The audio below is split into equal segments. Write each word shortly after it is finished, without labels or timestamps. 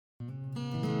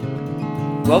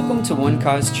Welcome to One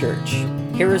Cause Church.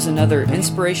 Here is another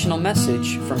inspirational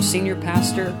message from Senior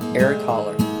Pastor Eric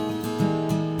Holler.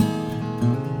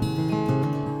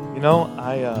 You know,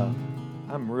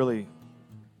 I'm really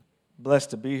blessed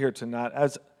to be here tonight.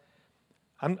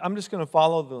 I'm just going to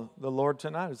follow the Lord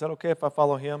tonight. Is that okay if I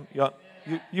follow Him?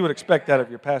 You would expect that of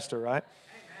your pastor, right?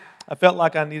 I felt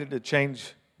like I needed to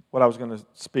change what I was going to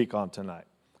speak on tonight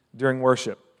during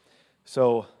worship.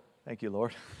 So, thank you,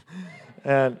 Lord.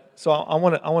 And so I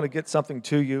want to get something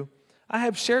to you. I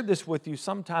have shared this with you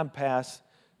some time past,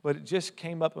 but it just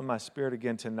came up in my spirit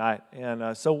again tonight.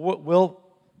 And so we'll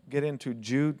get into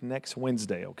Jude next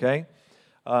Wednesday, okay?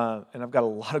 And I've got a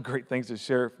lot of great things to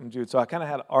share from Jude. So I kind of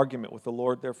had an argument with the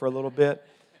Lord there for a little bit.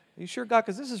 Are you sure, God?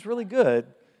 Because this is really good.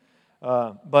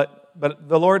 But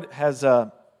the Lord has, I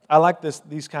like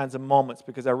these kinds of moments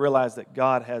because I realize that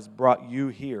God has brought you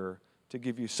here to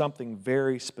give you something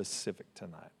very specific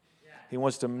tonight. He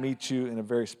wants to meet you in a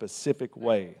very specific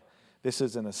way. This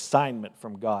is an assignment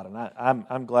from God, and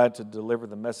I'm glad to deliver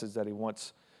the message that He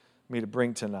wants me to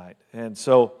bring tonight. And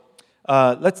so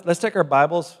let's take our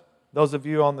Bibles. Those of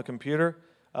you on the computer,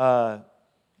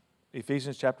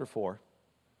 Ephesians chapter 4.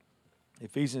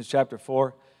 Ephesians chapter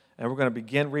 4, and we're going to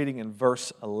begin reading in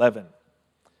verse 11.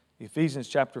 Ephesians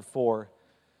chapter 4,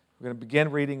 we're going to begin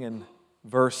reading in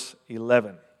verse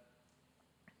 11.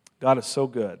 God is so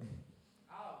good.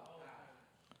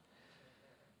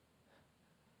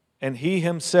 And He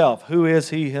Himself, who is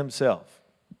He Himself?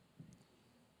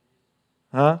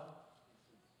 Huh?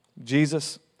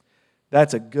 Jesus?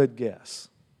 That's a good guess.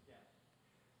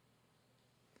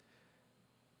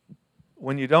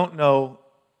 When you don't know,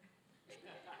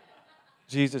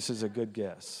 Jesus is a good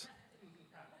guess.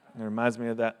 It reminds me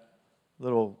of that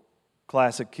little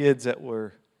class of kids that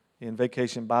were in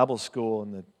Vacation Bible School,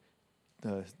 and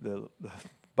the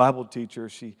Bible teacher,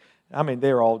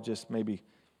 they were all just maybe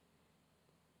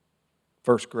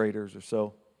first graders or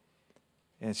so.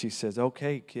 And she says,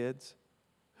 okay, kids,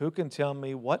 who can tell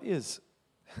me what is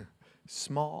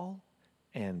small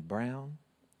and brown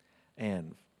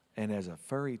and has a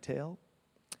furry tail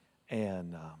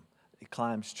and it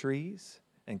climbs trees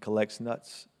and collects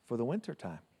nuts for the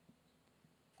wintertime?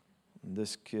 And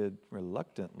this kid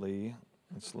reluctantly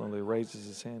and slowly raises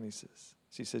his hand.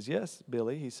 She says, yes,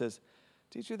 Billy. He says,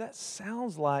 teacher, that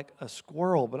sounds like a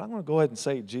squirrel, but I'm going to go ahead and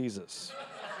say Jesus.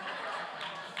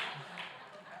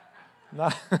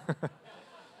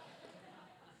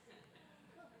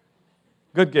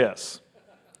 Good guess.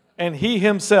 And He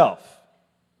Himself,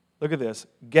 look at this,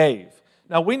 gave.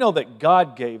 Now we know that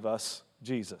God gave us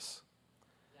Jesus.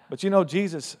 But you know,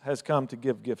 Jesus has come to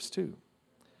give gifts too.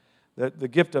 The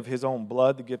gift of His own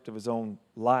blood, the gift of His own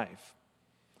life.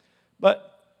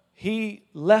 But He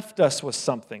left us with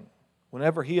something.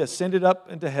 Whenever He ascended up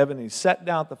into heaven, He sat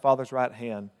down at the Father's right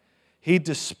hand, He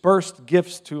dispersed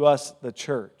gifts to us, the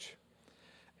church.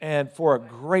 And for a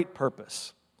great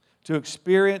purpose, to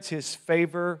experience His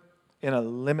favor in a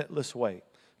limitless way,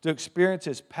 to experience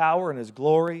His power and His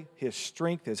glory, His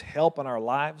strength, His help in our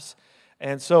lives.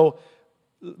 And so,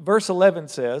 verse 11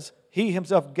 says, He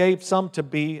Himself gave some to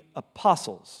be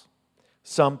apostles,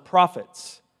 some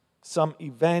prophets, some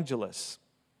evangelists,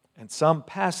 and some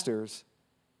pastors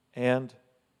and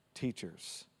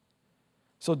teachers.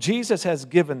 So Jesus has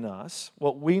given us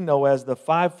what we know as the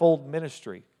fivefold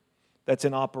ministry that's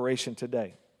in operation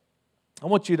today. I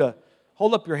want you to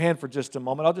hold up your hand for just a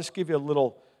moment. I'll just give you a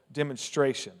little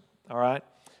demonstration, all right?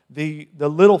 The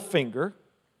little finger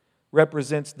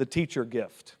represents the teacher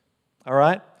gift, all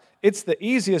right? It's the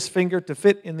easiest finger to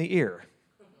fit in the ear.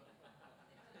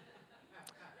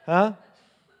 Huh?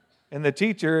 And the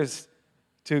teacher is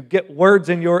to get words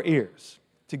in your ears,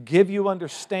 to give you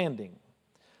understanding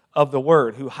of the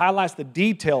Word, who highlights the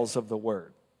details of the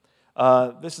Word.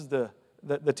 This is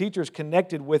the teacher is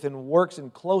connected with and works in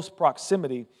close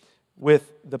proximity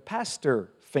with the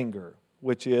pastor finger,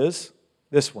 which is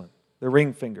this one, the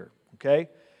ring finger, okay?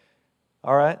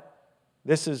 All right?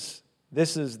 This is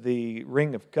the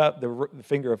ring of the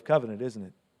finger of covenant, isn't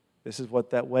it? This is what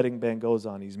that wedding band goes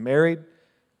on. He's married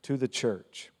to the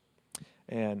church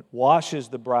and washes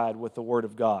the bride with the Word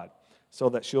of God so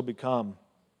that she'll become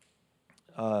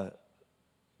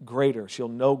greater. She'll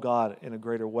know God in a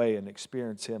greater way and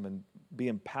experience Him and be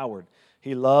empowered.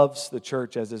 He loves the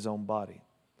church as His own body.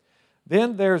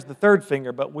 Then there's the third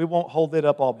finger, but we won't hold it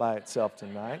up all by itself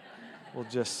tonight.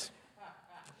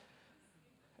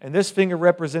 And this finger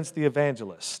represents the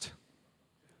evangelist.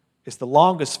 It's the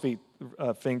longest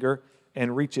finger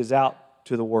and reaches out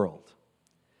to the world.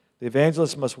 The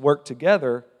evangelist must work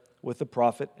together with the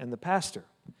prophet and the pastor.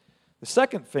 The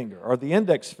second finger, or the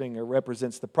index finger,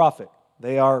 represents the prophet.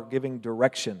 They are giving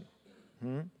direction.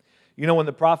 You know, when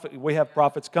we have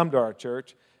prophets come to our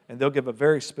church, and they'll give a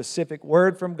very specific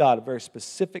word from God, a very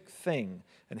specific thing,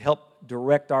 and help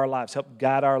direct our lives, help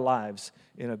guide our lives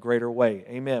in a greater way.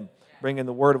 Amen. Bring in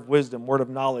the word of wisdom, word of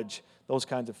knowledge, those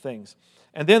kinds of things.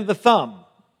 And then the thumb,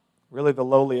 really the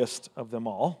lowliest of them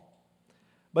all.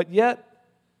 But yet,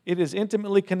 it is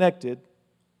intimately connected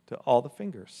to all the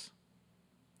fingers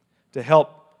to help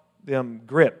them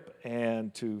grip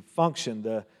and to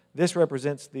function. This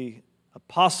represents the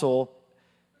apostle,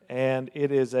 and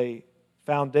it is a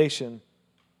foundation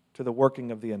to the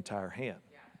working of the entire hand.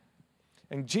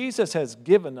 And Jesus has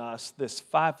given us this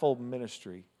fivefold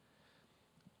ministry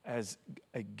as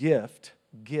a gifts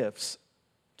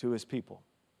to His people,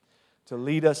 to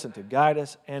lead us and to guide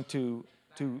us and to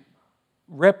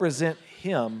represent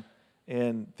Him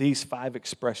in these five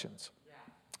expressions.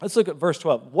 Let's look at verse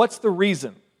 12. What's the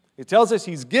reason? It tells us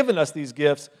He's given us these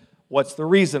gifts. What's the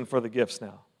reason for the gifts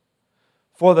now?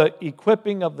 For the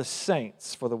equipping of the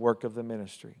saints for the work of the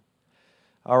ministry.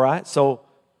 All right, so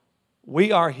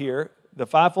we are here, the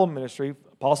fivefold ministry,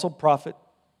 apostle, prophet,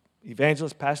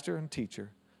 evangelist, pastor, and teacher,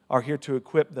 are here to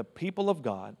equip the people of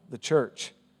God, the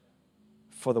church,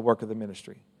 for the work of the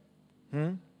ministry.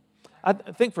 I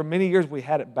think for many years we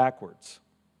had it backwards.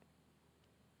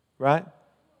 Right?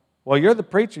 Well, you're the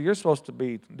preacher, you're supposed to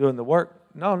be doing the work.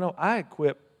 No, I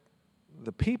equip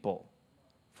the people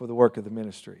for the work of the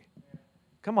ministry.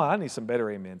 Come on, I need some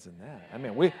better amens than that. I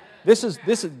mean,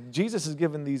 Jesus has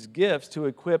given these gifts to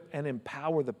equip and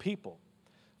empower the people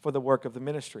for the work of the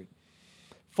ministry.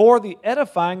 For the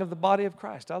edifying of the body of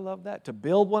Christ. I love that. To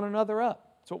build one another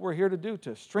up. That's what we're here to do,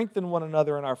 to strengthen one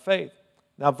another in our faith.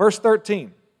 Now, verse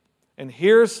 13. And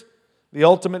here's the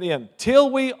ultimate end.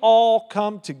 Till we all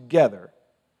come together,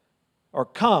 or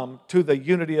come to the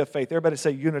unity of faith. Everybody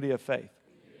say unity of faith.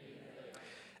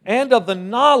 And of the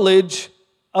knowledge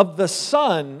of the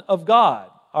Son of God.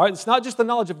 All right, it's not just the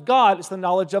knowledge of God, it's the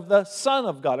knowledge of the Son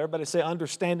of God. Everybody say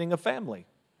understanding of family.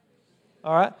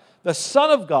 All right, the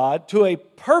Son of God, to a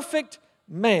perfect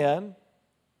man,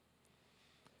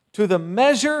 to the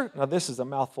measure, now this is a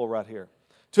mouthful right here,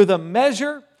 to the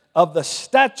measure of the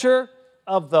stature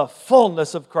of the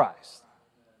fullness of Christ.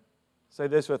 Say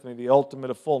this with me, the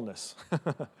ultimate of fullness.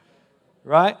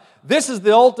 Right? This is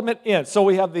the ultimate end. So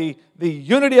we have the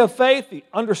unity of faith, the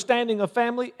understanding of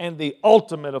family, and the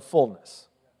ultimate of fullness.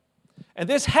 And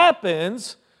this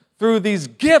happens through these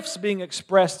gifts being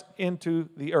expressed into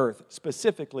the earth,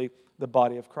 specifically the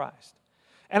body of Christ.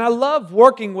 And I love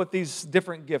working with these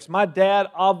different gifts. My dad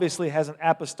obviously has an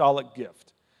apostolic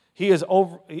gift. He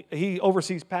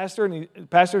oversees pastors,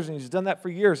 and he's done that for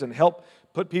years and helped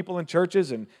put people in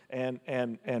churches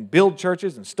and build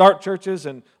churches and start churches,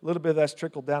 and a little bit of that's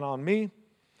trickled down on me.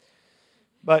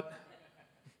 But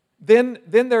then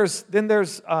there's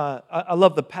I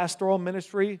love the pastoral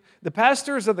ministry. The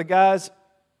pastors are the guys.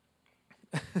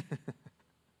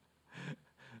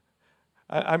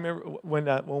 I remember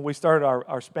when we started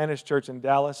our Spanish church in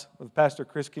Dallas with Pastor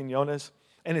Chris Quinones,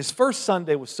 and his first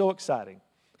Sunday was so exciting.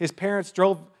 His parents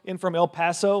drove in from El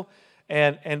Paso,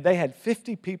 and they had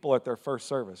 50 people at their first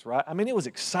service, right? I mean, it was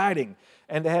exciting.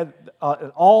 And they had an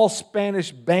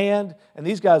all-Spanish band, and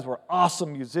these guys were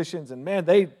awesome musicians. And man,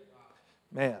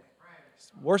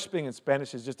 worshiping in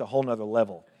Spanish is just a whole nother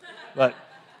level. But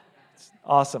it's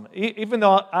awesome. Even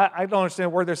though I don't understand a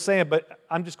word they're saying, but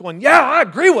I'm just going, yeah, I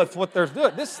agree with what they're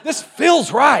doing. This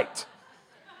feels right.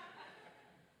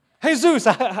 Jesus,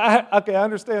 okay, I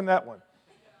understand that one.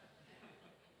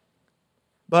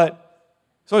 But,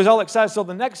 so he's all excited. So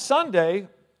the next Sunday,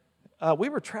 we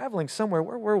were traveling somewhere.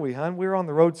 Where were we, hon? We were on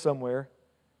the road somewhere,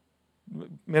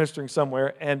 ministering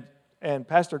somewhere, and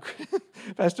Pastor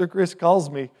Chris calls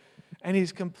me, and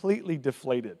he's completely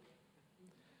deflated.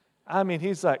 I mean,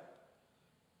 he's like,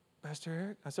 Pastor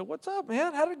Eric? I said, what's up,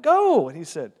 man? How'd it go? And he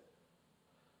said,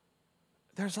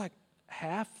 there's like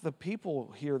half the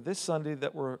people here this Sunday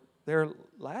that were there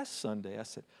last Sunday. I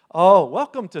said, oh,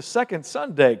 welcome to Second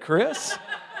Sunday, Chris.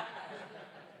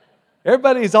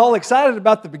 Everybody's all excited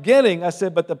about the beginning. I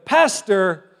said, but the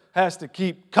pastor has to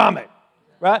keep coming,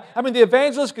 right? I mean, the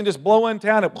evangelist can just blow in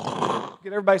town and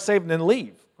get everybody saved and then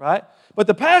leave, right? But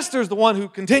the pastor is the one who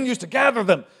continues to gather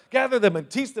them and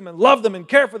teach them and love them and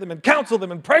care for them and counsel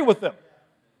them and pray with them.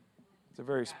 It's a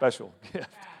very special gift.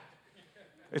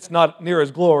 It's not near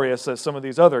as glorious as some of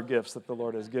these other gifts that the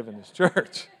Lord has given His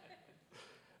church.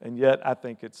 And yet, I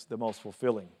think it's the most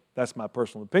fulfilling. That's my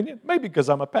personal opinion, maybe because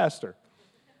I'm a pastor.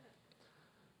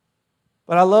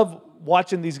 But I love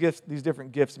watching these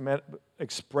different gifts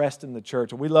expressed in the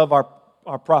church. And we love our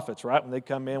our prophets, right? When they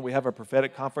come in, we have a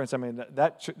prophetic conference. I mean,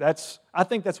 I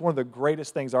think that's one of the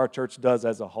greatest things our church does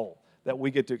as a whole, that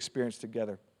we get to experience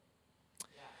together.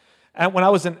 And when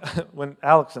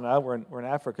Alex and I were in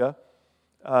Africa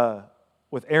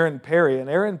with Aaron Perry, and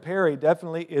Aaron Perry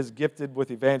definitely is gifted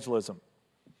with evangelism.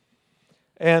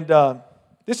 And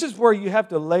this is where you have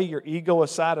to lay your ego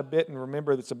aside a bit and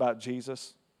remember that it's about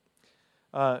Jesus.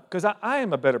 Because I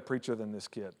am a better preacher than this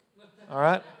kid, all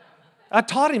right? I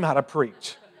taught him how to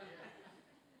preach.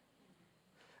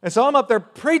 And so I'm up there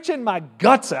preaching my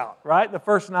guts out, right, the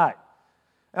first night.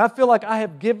 And I feel like I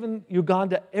have given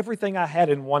Uganda everything I had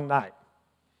in one night.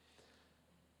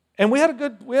 And we had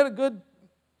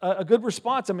a good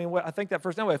response. I mean, I think that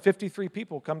first night we had 53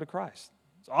 people come to Christ.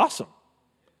 It's awesome.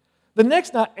 The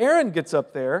next night, Aaron gets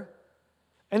up there,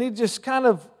 and he just he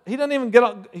doesn't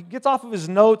even he gets off of his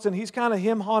notes, and he's kind of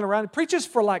him-hawing around. He preaches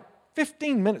for like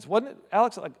 15 minutes, wasn't it,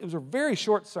 Alex? Like, it was a very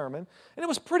short sermon, and it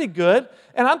was pretty good.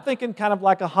 And I'm thinking kind of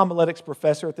like a homiletics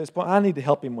professor at this point. I need to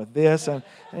help him with this, and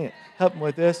help him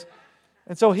with this.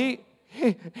 And so he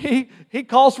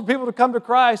calls for people to come to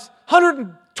Christ.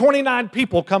 129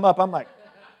 people come up. I'm like,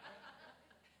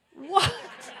 what?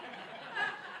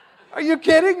 Are you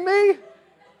kidding me?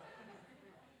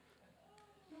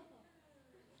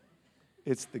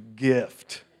 It's the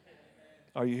gift.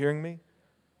 Are you hearing me?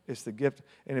 It's the gift.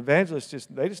 And evangelists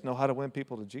they just know how to win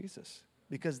people to Jesus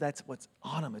because that's what's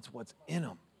on them. It's what's in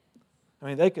them. I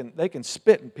mean, they can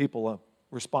spit and people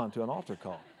respond to an altar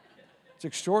call. It's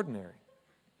extraordinary.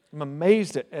 I'm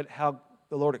amazed at how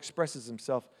the Lord expresses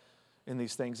himself in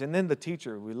these things. And then the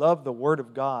teacher, we love the Word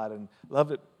of God and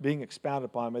love it being expounded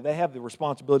upon. But they have the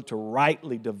responsibility to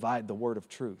rightly divide the word of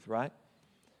truth, right?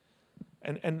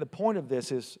 And the point of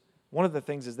this is, one of the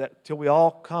things is that till we all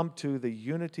come to the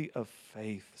unity of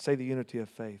faith. Say the unity of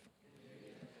faith.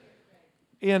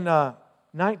 In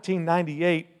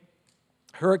 1998,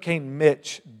 Hurricane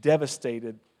Mitch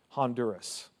devastated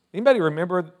Honduras. Anybody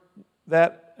remember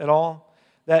that at all?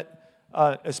 That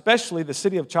especially the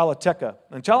city of Choluteca.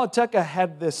 And Choluteca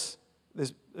had this,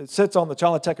 it sits on the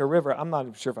Choluteca River. I'm not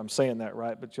even sure if I'm saying that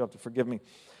right, but you'll have to forgive me.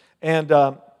 And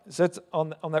sits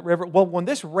on that river. Well, when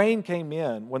this hurricane came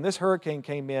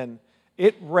in,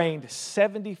 it rained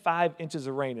 75 inches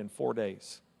of rain in 4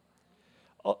 days.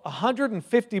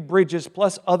 150 bridges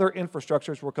plus other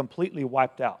infrastructures were completely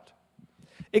wiped out.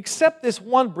 Except this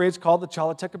one bridge called the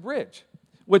Choluteca Bridge,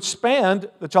 which spanned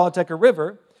the Choluteca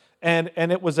River, and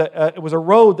it was a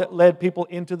road that led people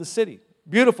into the city.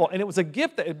 Beautiful. And it was a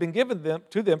gift that had been given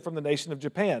to them from the nation of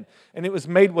Japan. And it was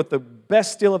made with the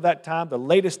best steel of that time, the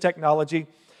latest technology.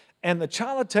 And the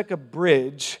Choluteca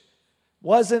Bridge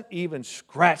wasn't even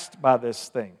scratched by this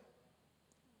thing.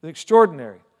 It's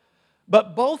extraordinary.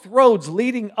 But both roads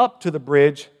leading up to the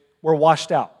bridge were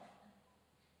washed out.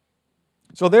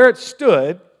 So there it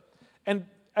stood, and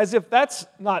as if that's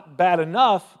not bad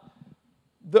enough,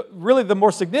 really the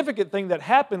more significant thing that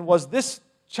happened was this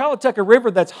Choluteca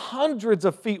River that's hundreds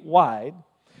of feet wide,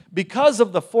 because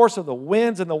of the force of the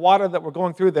winds and the water that were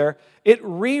going through there, it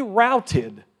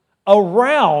rerouted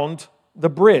around the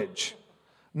bridge,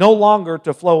 no longer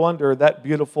to flow under that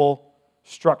beautiful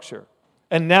structure.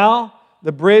 And now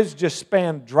the bridge just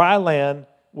spanned dry land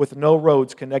with no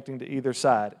roads connecting to either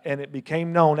side, and it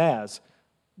became known as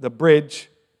the bridge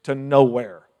to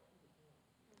nowhere.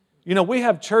 You know, we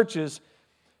have churches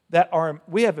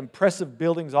we have impressive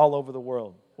buildings all over the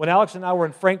world. When Alex and I were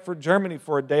in Frankfurt, Germany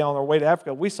for a day on our way to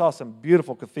Africa, we saw some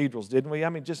beautiful cathedrals, didn't we? I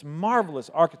mean, just marvelous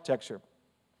architecture.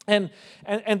 And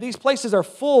these places are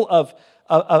full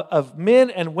of men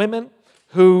and women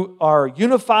who are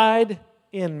unified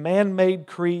in man-made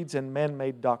creeds and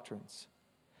man-made doctrines.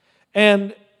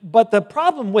 But the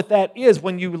problem with that is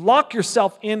when you lock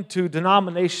yourself into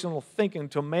denominational thinking,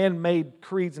 to man-made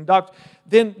creeds and doctrines,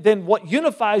 then what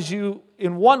unifies you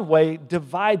in one way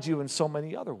divides you in so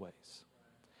many other ways.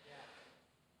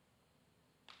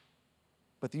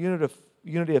 But the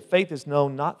unity of faith is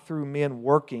known not through men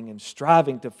working and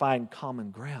striving to find common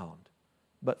ground,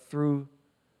 but through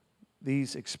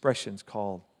these expressions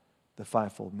called the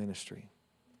fivefold ministry.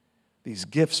 These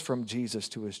gifts from Jesus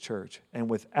to His church. And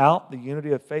without the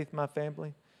unity of faith, my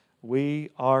family, we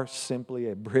are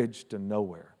simply a bridge to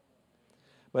nowhere.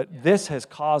 But this has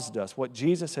caused us, what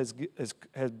Jesus has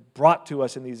brought to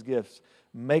us in these gifts,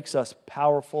 makes us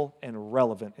powerful and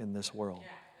relevant in this world.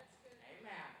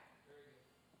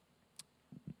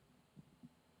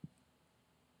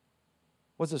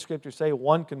 What does the scripture say?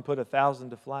 1 can put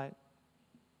 1,000 to flight,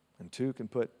 and 2 can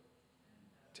put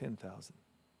 10,000.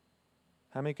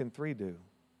 How many can 3 do?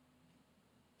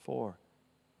 4.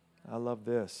 I love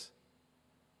this.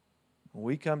 When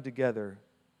we come together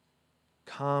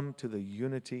come to the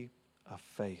unity of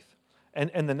faith.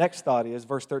 And the next thought is,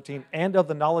 verse 13, and of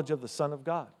the knowledge of the Son of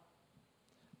God.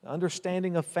 The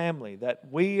understanding of family, that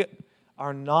we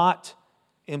are not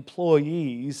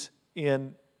employees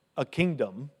in a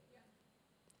kingdom.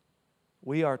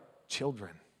 We are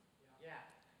children. Yeah.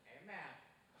 Amen.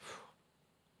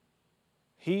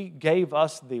 He gave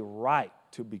us the right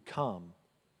to become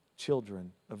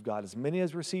children of God. As many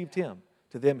as received Him,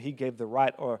 to them He gave the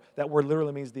right, or that word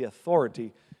literally means the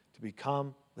authority, to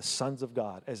become the sons of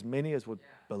God. As many as would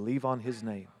believe on His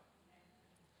name.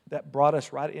 That brought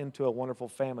us right into a wonderful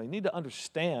family. You need to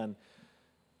understand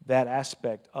that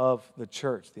aspect of the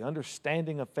church, the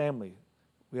understanding of family.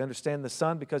 We understand the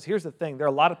Son because here's the thing. There are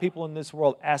a lot of people in this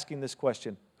world asking this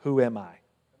question, who am I?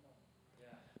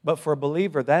 But for a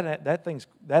believer,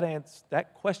 that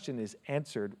question is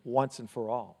answered once and for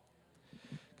all.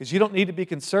 Because you don't need to be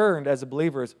concerned as a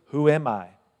believer as, who am I?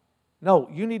 No,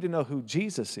 you need to know who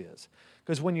Jesus is.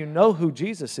 Because when you know who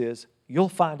Jesus is, you'll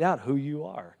find out who you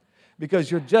are. Because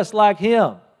you're just like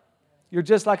Him. You're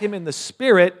just like Him in the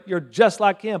Spirit. You're just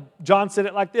like Him. John said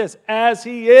it like this, as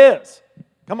He is.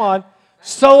 Come on.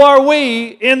 So are we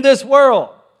in this world.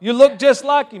 You look just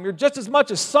like Him. You're just as much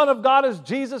a son of God as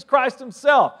Jesus Christ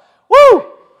Himself. Woo!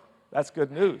 That's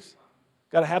good news.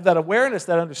 Got to have that awareness,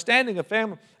 that understanding of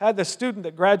family. I had this student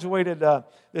that graduated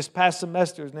this past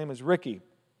semester. His name is Ricky.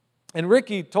 And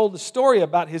Ricky told the story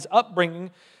about his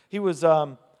upbringing. He was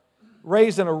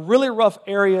raised in a really rough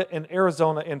area in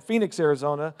Arizona, in Phoenix,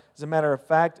 Arizona, as a matter of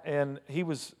fact. And he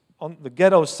was on the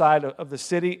ghetto side of the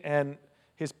city. And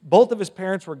both of his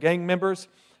parents were gang members.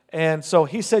 And so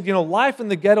he said, life in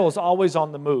the ghetto is always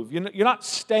on the move. You're not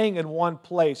staying in one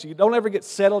place. You don't ever get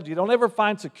settled. You don't ever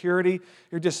find security.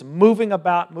 You're just moving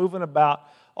about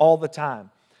all the time.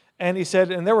 And he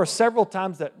said, and there were several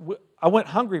times that I went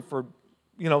hungry for,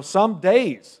 some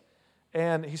days.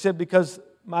 And he said, because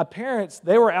my parents,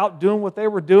 they were out doing what they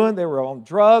were doing. They were on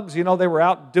drugs. They were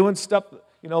out doing stuff,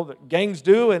 that gangs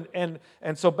do. And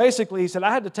so basically, he said,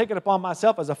 I had to take it upon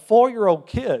myself as a 4-year-old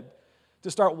kid to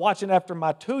start watching after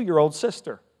my 2-year-old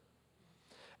sister.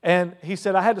 And he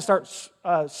said, I had to start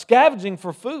scavenging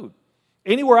for food.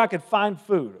 Anywhere I could find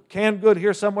food. Canned good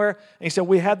here somewhere. And he said,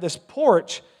 we had this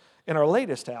porch in our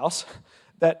latest house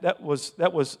that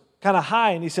was kind of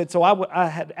high. And he said, so I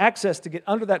had access to get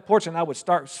under that porch and I would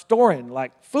start storing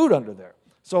like food under there.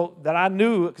 So that I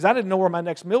knew, because I didn't know where my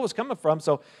next meal was coming from.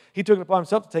 So he took it upon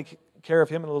himself to take care of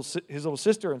him and his little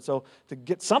sister. And so to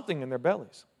get something in their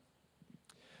bellies.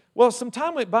 Well, some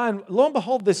time went by, and lo and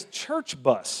behold, this church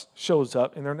bus shows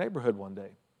up in their neighborhood one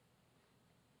day.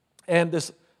 And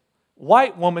this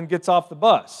white woman gets off the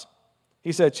bus.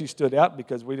 He said she stood out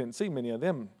because we didn't see many of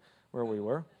them where we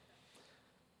were.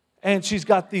 And she's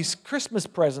got these Christmas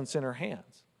presents in her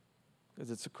hands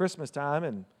because it's a Christmas time,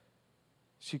 and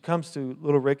she comes to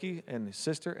little Ricky and his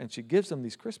sister, and she gives them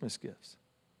these Christmas gifts.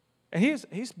 And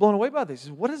he's blown away by this. He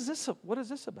says, what is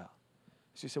this about?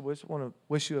 She said, we just want to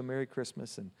wish you a Merry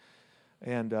Christmas,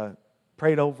 and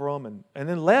prayed over them, and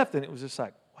then left, and it was just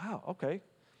like, wow, okay.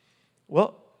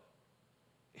 Well,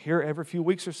 here every few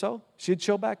weeks or so, she'd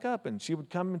show back up, and she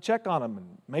would come and check on them,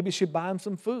 and maybe she'd buy them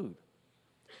some food.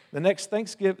 The next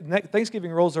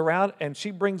Thanksgiving rolls around, and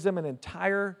she brings them an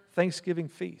entire Thanksgiving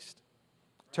feast.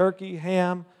 Turkey,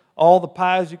 ham, all the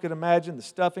pies you could imagine, the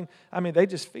stuffing. I mean, they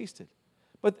just feasted.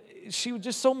 But she was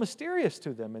just so mysterious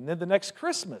to them. And then the next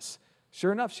Christmas,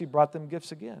 sure enough, she brought them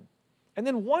gifts again. And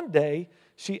then one day,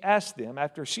 she asked them,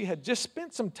 after she had just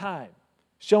spent some time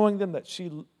showing them that she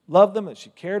loved them, that she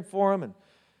cared for them, and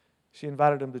she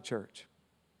invited them to church.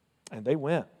 And they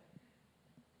went.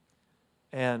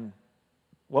 And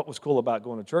what was cool about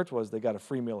going to church was they got a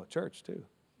free meal at church, too.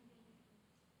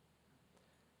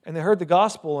 And they heard the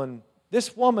gospel, and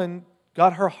this woman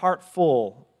got her heart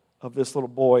full of this little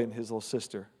boy and his little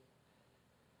sister.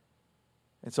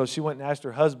 And so she went and asked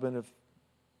her husband if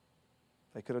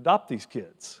they could adopt these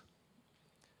kids.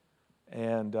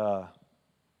 And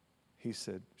he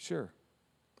said, sure.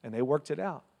 And they worked it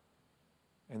out.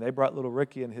 And they brought little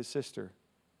Ricky and his sister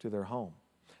to their home.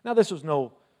 Now, this was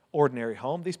no ordinary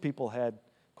home. These people had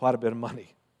quite a bit of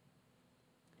money.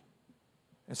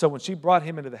 And so when she brought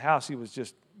him into the house, he was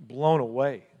just blown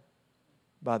away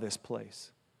by this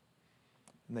place.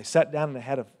 And they sat down and they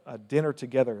had a dinner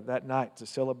together that night to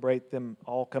celebrate them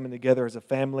all coming together as a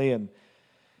family. And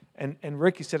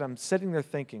Ricky said, I'm sitting there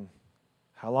thinking,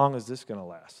 how long is this going to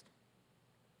last?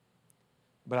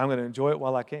 But I'm going to enjoy it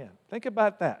while I can. Think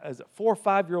about that. As a 4 or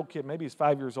 5-year-old kid, maybe he's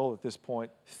 5 years old at this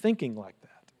point, thinking like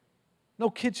that. No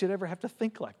kid should ever have to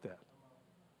think like that.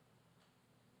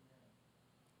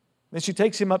 Then she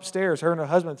takes him upstairs, her and her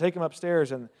husband take him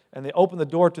upstairs, and they open the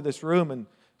door to this room,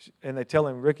 and they tell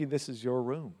him, Ricky, this is your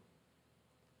room.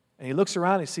 And he looks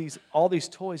around and he sees all these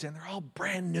toys, and they're all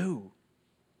brand new.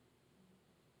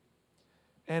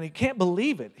 And he can't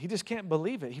believe it. He just can't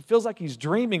believe it. He feels like he's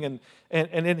dreaming. And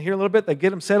then here a little bit, they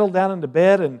get him settled down into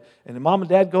bed, and mom and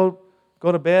dad go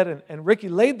to bed. And Ricky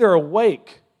laid there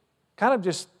awake, kind of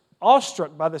just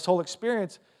awestruck by this whole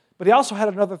experience. But he also had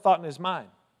another thought in his mind.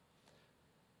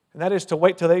 And that is to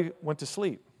wait till they went to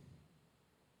sleep.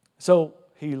 So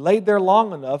he laid there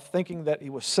long enough, thinking that he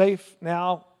was safe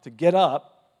now to get up.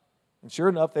 And sure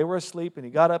enough, they were asleep, and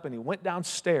he got up and he went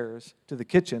downstairs to the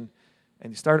kitchen,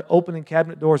 and he started opening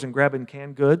cabinet doors and grabbing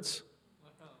canned goods.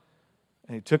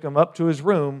 And he took them up to his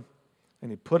room,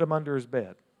 and he put them under his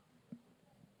bed.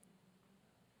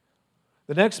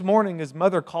 The next morning, his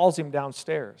mother calls him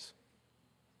downstairs.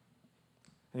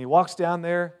 And he walks down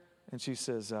there, and she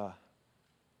says,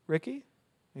 Ricky?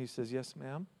 And he says, yes,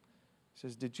 ma'am. She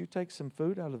says, did you take some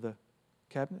food out of the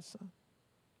cabinet, son?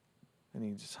 And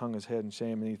he just hung his head in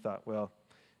shame, and he thought, well,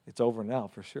 it's over now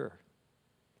for sure.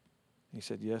 He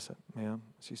said, yes, ma'am.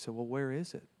 She said, well, where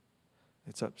is it?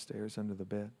 It's upstairs under the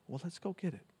bed. Well, let's go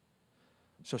get it.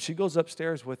 So she goes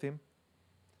upstairs with him,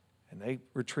 and they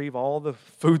retrieve all the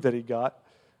food that he got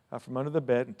from under the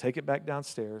bed and take it back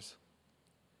downstairs.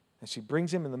 And she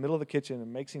brings him in the middle of the kitchen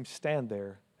and makes him stand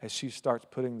there as she starts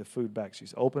putting the food back.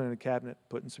 She's opening a cabinet,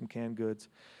 putting some canned goods.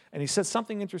 And he said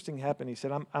something interesting happened. He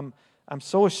said, I'm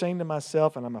so ashamed of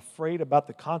myself, and I'm afraid about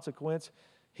the consequence.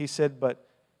 He said, but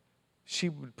she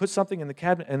would put something in the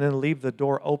cabinet and then leave the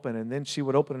door open. And then she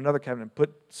would open another cabinet and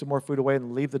put some more food away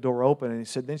and leave the door open. And he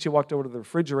said, then she walked over to the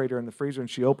refrigerator and the freezer, and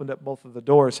she opened up both of the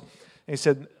doors. And he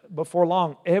said, before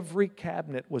long, every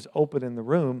cabinet was open in the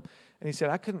room. And he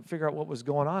said, I couldn't figure out what was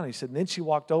going on. He said, and then she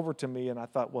walked over to me, and I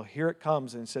thought, well, here it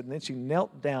comes. And he said, and then she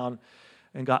knelt down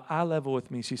and got eye level with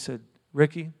me. She said,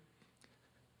 Ricky,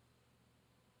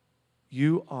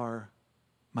 you are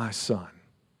my son.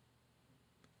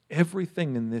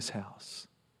 Everything in this house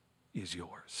is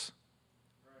yours.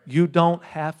 You don't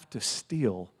have to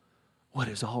steal what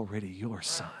is already yours,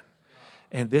 son.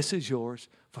 And this is yours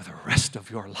for the rest of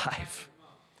your life.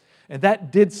 And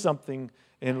that did something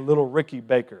in little Ricky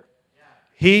Baker.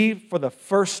 He, for the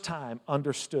first time,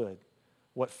 understood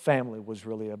what family was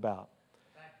really about.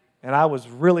 And I was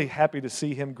really happy to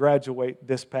see him graduate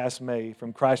this past May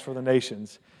from Christ for the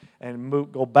Nations and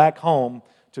go back home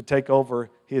to take over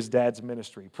his dad's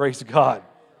ministry. Praise God.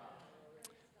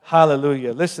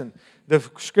 Hallelujah. Listen, the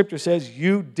scripture says,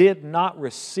 you did not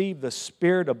receive the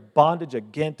spirit of bondage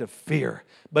again to fear,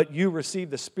 but you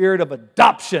received the spirit of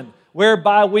adoption,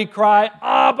 whereby we cry,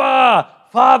 Abba,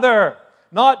 Father.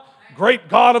 Not great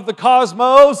God of the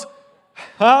cosmos.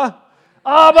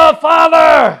 Abba,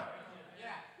 Father.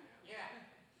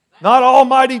 Not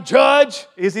Almighty Judge.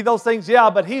 Is He those things? Yeah,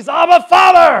 but He's Abba,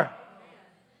 Father.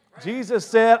 Jesus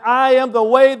said, I am the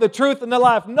way, the truth, and the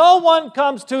life. No one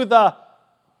comes to the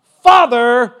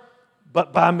Father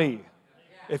but by me.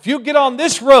 If you get on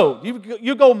this road,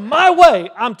 you go my way,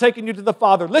 I'm taking you to the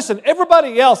Father. Listen,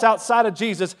 everybody else outside of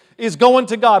Jesus is going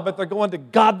to God, but they're going to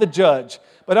God the Judge.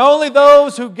 But only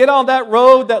those who get on that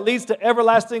road that leads to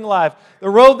everlasting life, the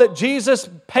road that Jesus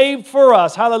paved for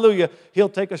us, hallelujah, He'll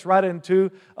take us right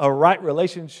into a right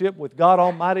relationship with God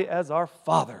Almighty as our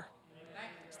Father.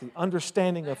 It's the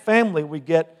understanding of family we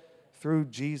get through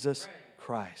Jesus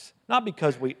Christ. Not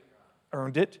because we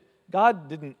earned it. God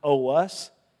didn't owe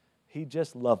us. He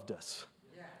just loved us.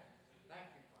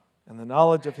 And the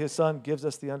knowledge of His Son gives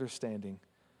us the understanding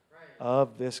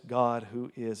of this God who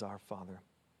is our Father.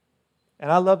 And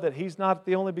I love that He's not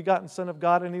the only begotten Son of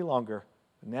God any longer.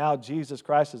 Now Jesus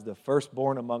Christ is the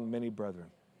firstborn among many brethren.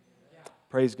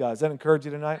 Praise God. Does that encourage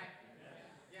you tonight?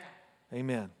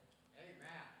 Amen.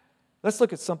 Let's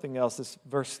look at something else,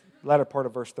 this latter part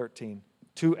of verse 13.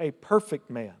 To a perfect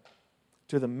man,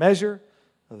 to the measure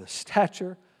of the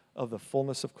stature of the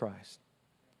fullness of Christ.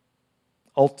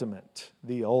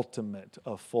 The ultimate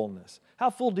of fullness. How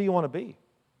full do you want to be?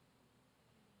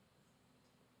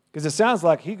 Because it sounds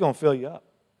like He's going to fill you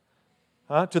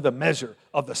up. To the measure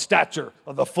of the stature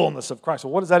of the fullness of Christ.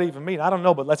 Well, what does that even mean? I don't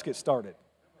know, but let's get started.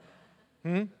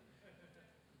 I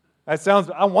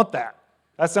want that.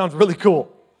 That sounds really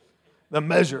cool. The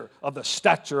measure of the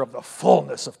stature of the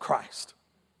fullness of Christ.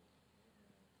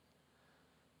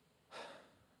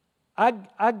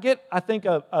 I get, I think,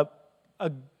 a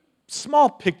small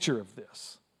picture of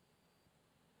this.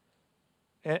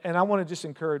 And I want to just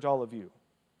encourage all of you.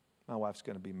 My wife's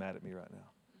going to be mad at me right now.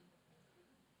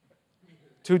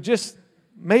 To just,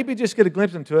 maybe just get a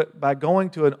glimpse into it by going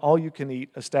to an all-you-can-eat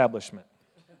establishment.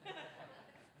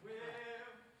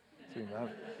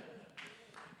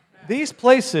 These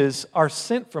places are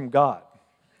sent from God.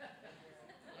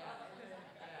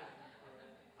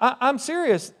 I'm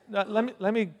serious.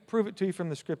 Let me prove it to you from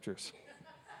the Scriptures.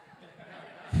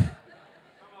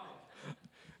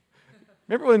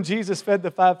 Remember when Jesus fed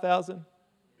the 5,000?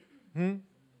 And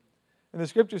the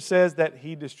Scripture says that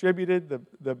He distributed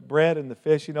the bread and the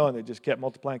fish, and they just kept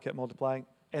multiplying.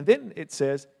 And then it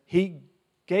says He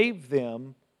gave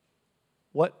them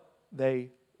what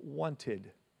they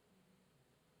wanted.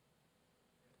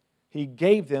 He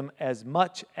gave them as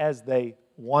much as they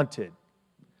wanted.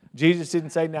 Jesus didn't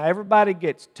say, now everybody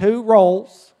gets 2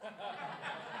 rolls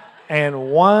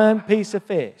and 1 piece of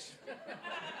fish.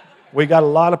 We got a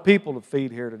lot of people to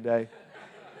feed here today.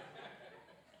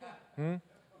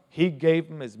 He gave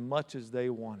them as much as they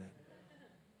wanted.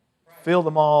 Filled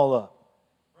them all up.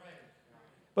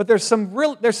 But there's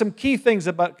some key things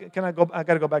about, I got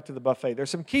to go back to the buffet. There's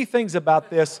some key things about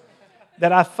this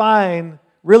that I find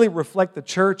really reflect the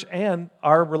church and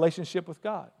our relationship with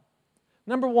God.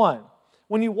 Number one,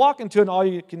 when you walk into an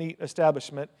all-you-can-eat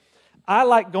establishment, I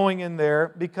like going in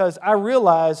there because I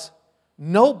realize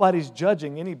nobody's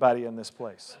judging anybody in this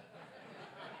place.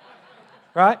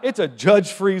 Right? It's a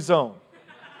judge-free zone.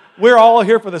 We're all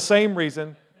here for the same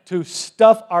reason, to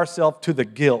stuff ourselves to the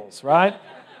gills, right?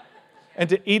 And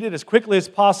to eat it as quickly as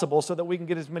possible so that we can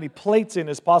get as many plates in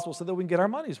as possible so that we can get our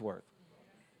money's worth.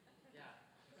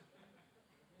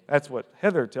 That's what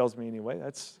Heather tells me anyway.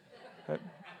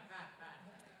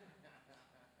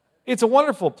 It's a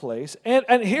wonderful place.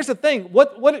 And here's the thing.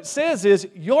 What it says is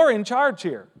you're in charge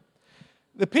here.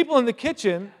 The people in the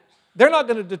kitchen, they're not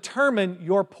going to determine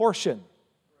your portion.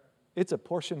 It's a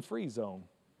portion-free zone.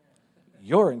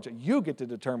 You get to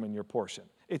determine your portion.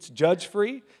 It's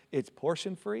judge-free. It's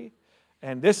portion-free.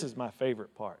 And this is my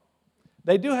favorite part.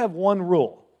 They do have one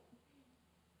rule.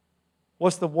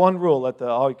 What's the one rule at the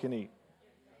all-you-can-eat?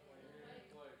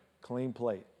 Clean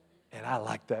plate. And I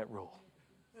like that rule.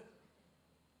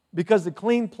 Because the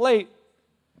clean plate,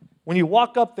 when you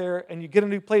walk up there and you get a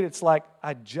new plate, it's like,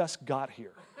 I just got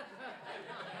here.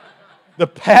 The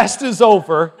past is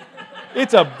over.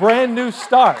 It's a brand new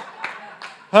start.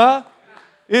 Huh?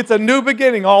 It's a new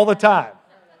beginning all the time.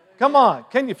 Come on.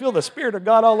 Can you feel the Spirit of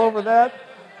God all over that?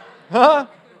 Huh?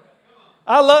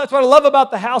 That's what I love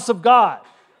about the house of God.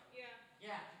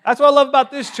 That's what I love about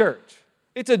this church.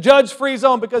 It's a judge-free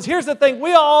zone because here's the thing.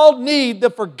 We all need the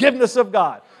forgiveness of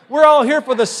God. We're all here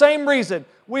for the same reason.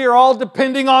 We are all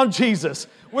depending on Jesus.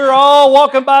 We're all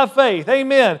walking by faith.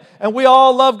 Amen. And we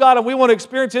all love God and we want to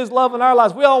experience His love in our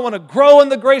lives. We all want to grow in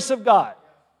the grace of God.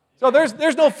 So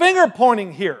there's no finger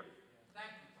pointing here.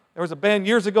 There was a band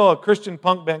years ago, a Christian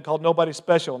punk band called Nobody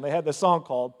Special, and they had this song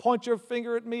called Point Your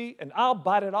Finger at Me and I'll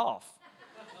Bite It Off.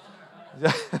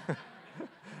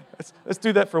 Let's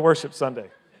do that for worship Sunday.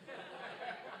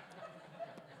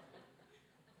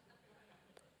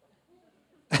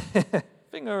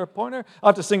 Finger pointer. I'll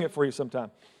have to sing it for you sometime.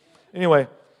 Anyway.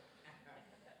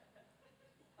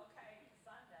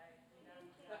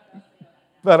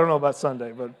 But I don't know about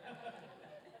Sunday.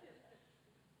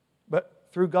 But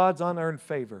through God's unearned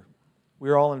favor,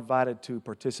 we're all invited to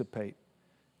participate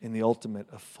in the ultimate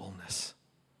of fullness.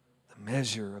 The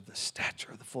measure of the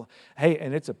stature of the full. Hey,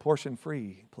 and it's a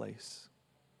portion-free place.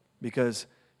 Because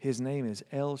His name is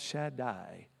El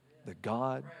Shaddai, the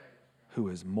God who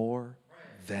is more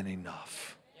than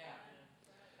enough.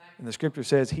 And the Scripture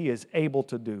says He is able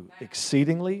to do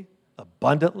exceedingly,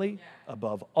 abundantly,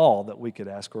 above all that we could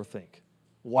ask or think.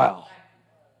 Wow.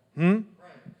 The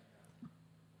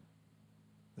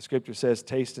Scripture says,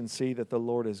 taste and see that the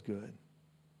Lord is good.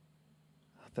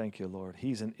 Thank you, Lord.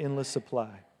 He's an endless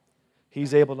supply.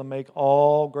 He's able to make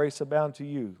all grace abound to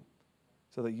you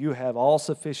so that you have all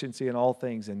sufficiency in all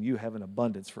things and you have an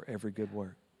abundance for every good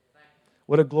work.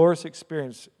 What a glorious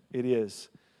experience it is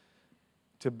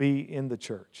to be in the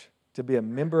church, to be a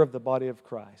member of the body of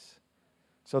Christ,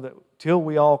 so that till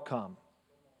we all come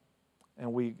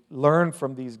and we learn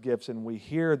from these gifts and we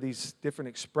hear these different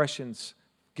expressions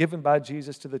given by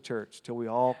Jesus to the church, till we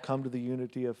all come to the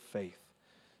unity of faith,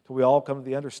 till we all come to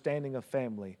the understanding of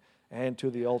family and to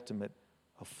the ultimate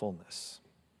of fullness.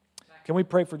 Can we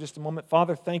pray for just a moment?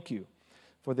 Father, thank you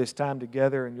for this time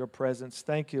together in your presence.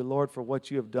 Thank you, Lord, for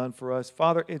what you have done for us.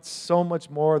 Father, it's so much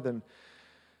more than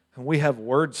we have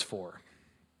words for.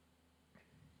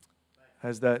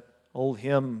 As that old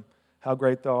hymn, How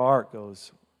Great Thou Art,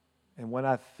 goes, and when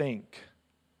I think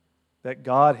that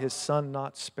God, His Son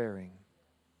not sparing,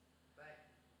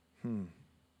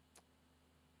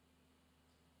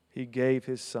 He gave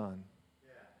His Son,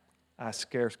 I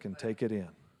scarce can take it in.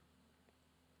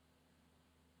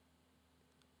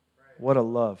 What a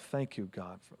love. Thank you,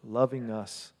 God, for loving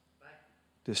us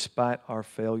despite our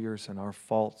failures and our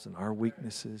faults and our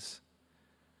weaknesses,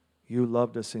 you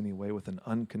loved us anyway with an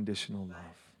unconditional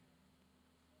love.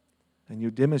 And you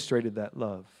demonstrated that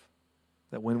love,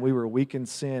 that when we were weak in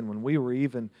sin, when we were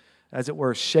even, as it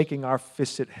were, shaking our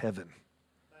fists at heaven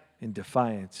in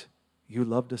defiance, you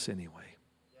loved us anyway.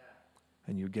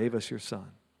 And you gave us your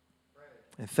Son.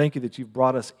 And thank you that you've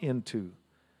brought us into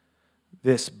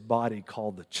this body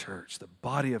called the church, the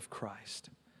body of Christ.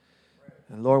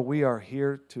 And Lord, we are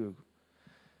here to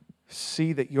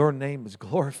see that your name is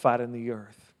glorified in the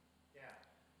earth.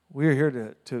 We are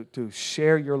here to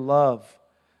share your love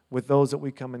with those that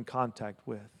we come in contact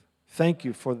with. Thank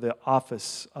you for the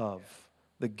office of,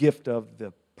 the gift of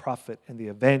the prophet and the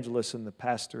evangelist and the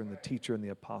pastor and the teacher and the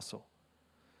apostle.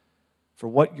 For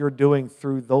what you're doing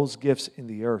through those gifts in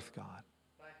the earth, God.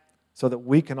 So that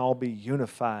we can all be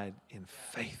unified in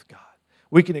faith, God.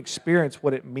 We can experience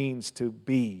what it means to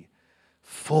be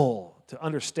full, to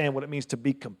understand what it means to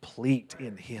be complete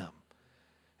in Him,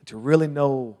 and to really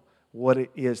know what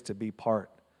it is to be part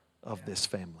of this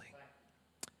family.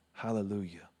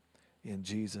 Hallelujah. In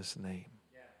Jesus' name.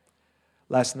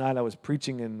 Last night I was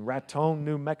preaching in Raton,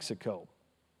 New Mexico.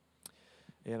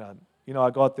 And, I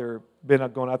go out there, been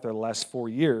going out there the last 4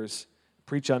 years,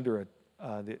 preach under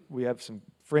we have some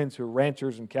friends who are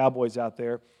ranchers and cowboys out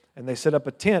there, and they set up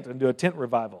a tent and do a tent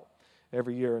revival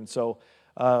every year. And so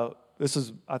I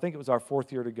think it was our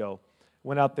 4th year to go.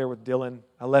 Went out there with Dylan.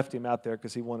 I left him out there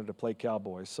because he wanted to play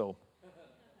cowboys. So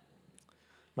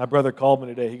my brother called me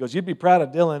today. He goes, "You'd be proud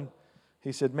of Dylan."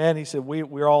 He said, "Man," he said,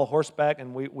 we're all horseback,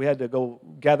 and we had to go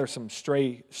gather some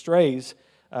strays.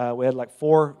 We had like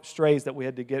 4 strays that we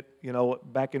had to get,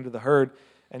 back into the herd.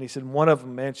 And he said, one of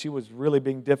them, man, she was really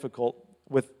being difficult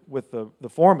with the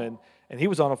foreman. And he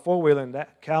was on a 4-wheeler, and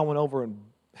that cow went over and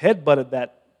headbutted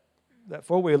that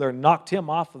 4-wheeler and knocked him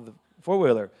off of the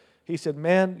 4-wheeler. He said,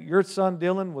 "Man, your son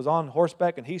Dylan was on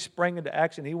horseback, and he sprang into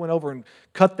action. He went over and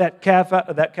cut that cow out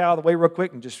of the way real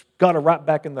quick and just got her right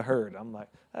back in the herd." I'm like,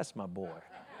 that's my boy.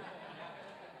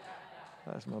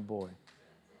 That's my boy.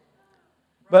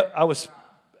 But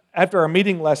after our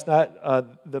meeting last night,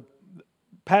 the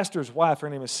pastor's wife, her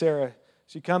name is Sarah,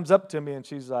 she comes up to me and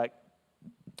she's like,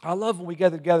 "I love when we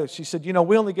get together." She said,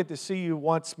 "We only get to see you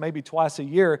once, maybe twice a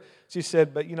year." She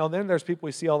said, "But, then there's people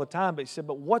we see all the time." But she said,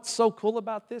 "But what's so cool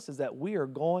about this is that we are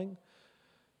going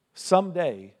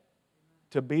someday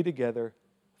to be together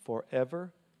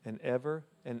forever and ever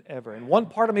and ever." And one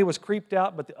part of me was creeped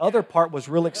out, but the other part was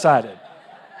real excited.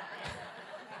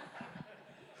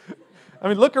 I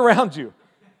mean, look around you.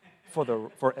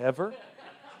 Forever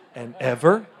and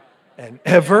ever and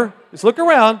ever. Just look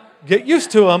around. Get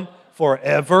used to them.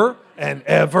 Forever and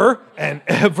ever and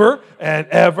ever and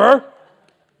ever.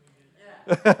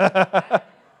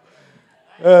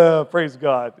 Praise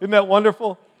God. Isn't that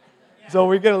wonderful? So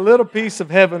we get a little piece of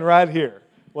heaven right here,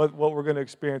 what we're going to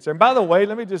experience. And by the way,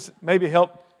 let me just maybe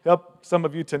help some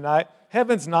of you tonight.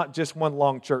 Heaven's not just one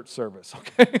long church service,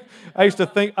 okay? I used to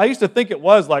think it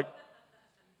was like,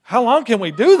 how long can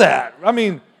we do that? I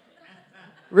mean,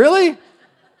 really?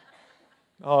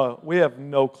 We have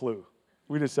no clue.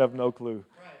 We just have no clue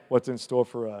what's in store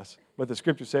for us. But the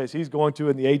Scripture says He's going to,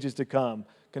 in the ages to come,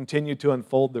 continue to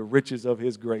unfold the riches of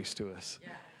His grace to us.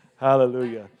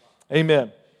 Hallelujah.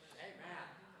 Amen.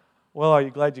 Well, are you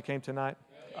glad you came tonight?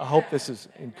 I hope this has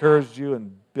encouraged you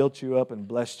and built you up and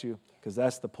blessed you, because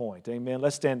that's the point. Amen.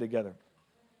 Let's stand together.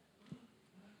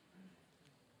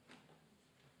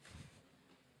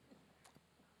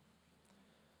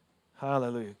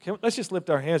 Hallelujah. Let's just lift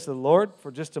our hands to the Lord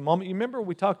for just a moment. You remember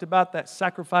we talked about that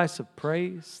sacrifice of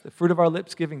praise, the fruit of our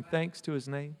lips giving thanks to His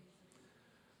name?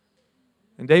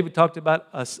 And David talked about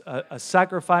a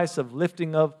sacrifice of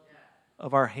lifting of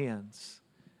our hands.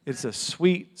 It's a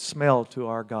sweet smell to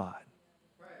our God.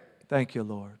 Thank you,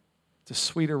 Lord. It's a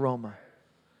sweet aroma.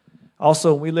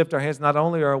 Also, when we lift our hands, not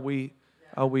only are we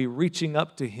reaching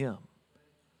up to Him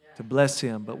to bless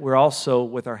Him, but we're also,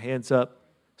 with our hands up,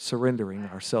 surrendering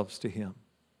ourselves to Him.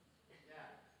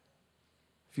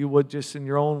 If you would, just in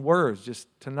your own words, just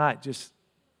tonight, just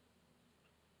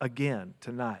again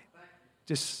tonight,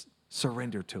 just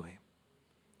surrender to Him.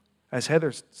 As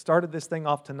Heather started this thing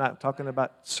off tonight, talking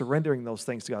about surrendering those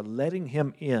things to God, letting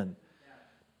Him in,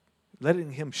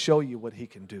 letting Him show you what He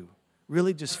can do.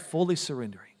 Really just fully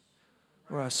surrendering.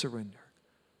 Or I surrender.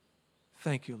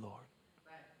 Thank you, Lord.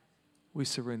 We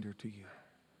surrender to you.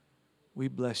 We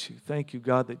bless you. Thank you,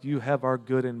 God, that you have our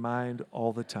good in mind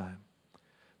all the time.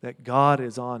 That God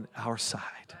is on our side.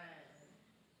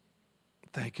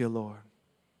 Thank you, Lord.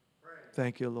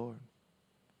 Thank you, Lord.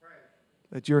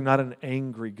 That you're not an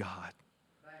angry God.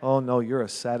 Oh, no, you're a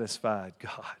satisfied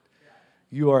God.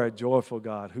 You are a joyful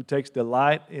God who takes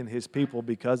delight in His people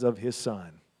because of His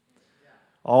Son.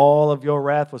 All of your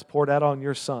wrath was poured out on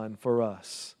your Son for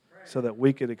us so that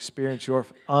we could experience your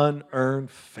unearned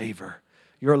favor,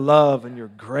 your love and your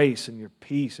grace and your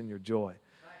peace and your joy.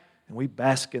 And we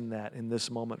bask in that in this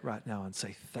moment right now and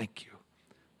say, thank you.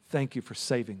 Thank you for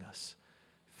saving us.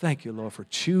 Thank you, Lord, for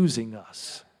choosing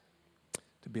us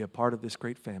to be a part of this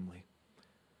great family.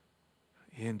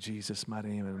 In Jesus' mighty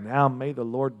name. And now may the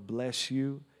Lord bless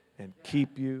you and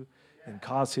keep you and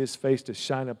cause His face to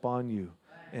shine upon you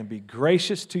and be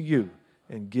gracious to you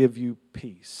and give you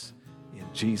peace. In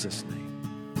Jesus'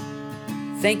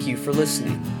 name. Thank you for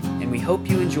listening, and we hope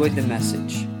you enjoyed the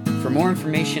message. For more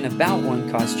information about One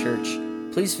Cause Church,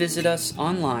 please visit us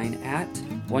online at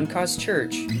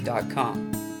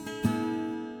onecausechurch.com.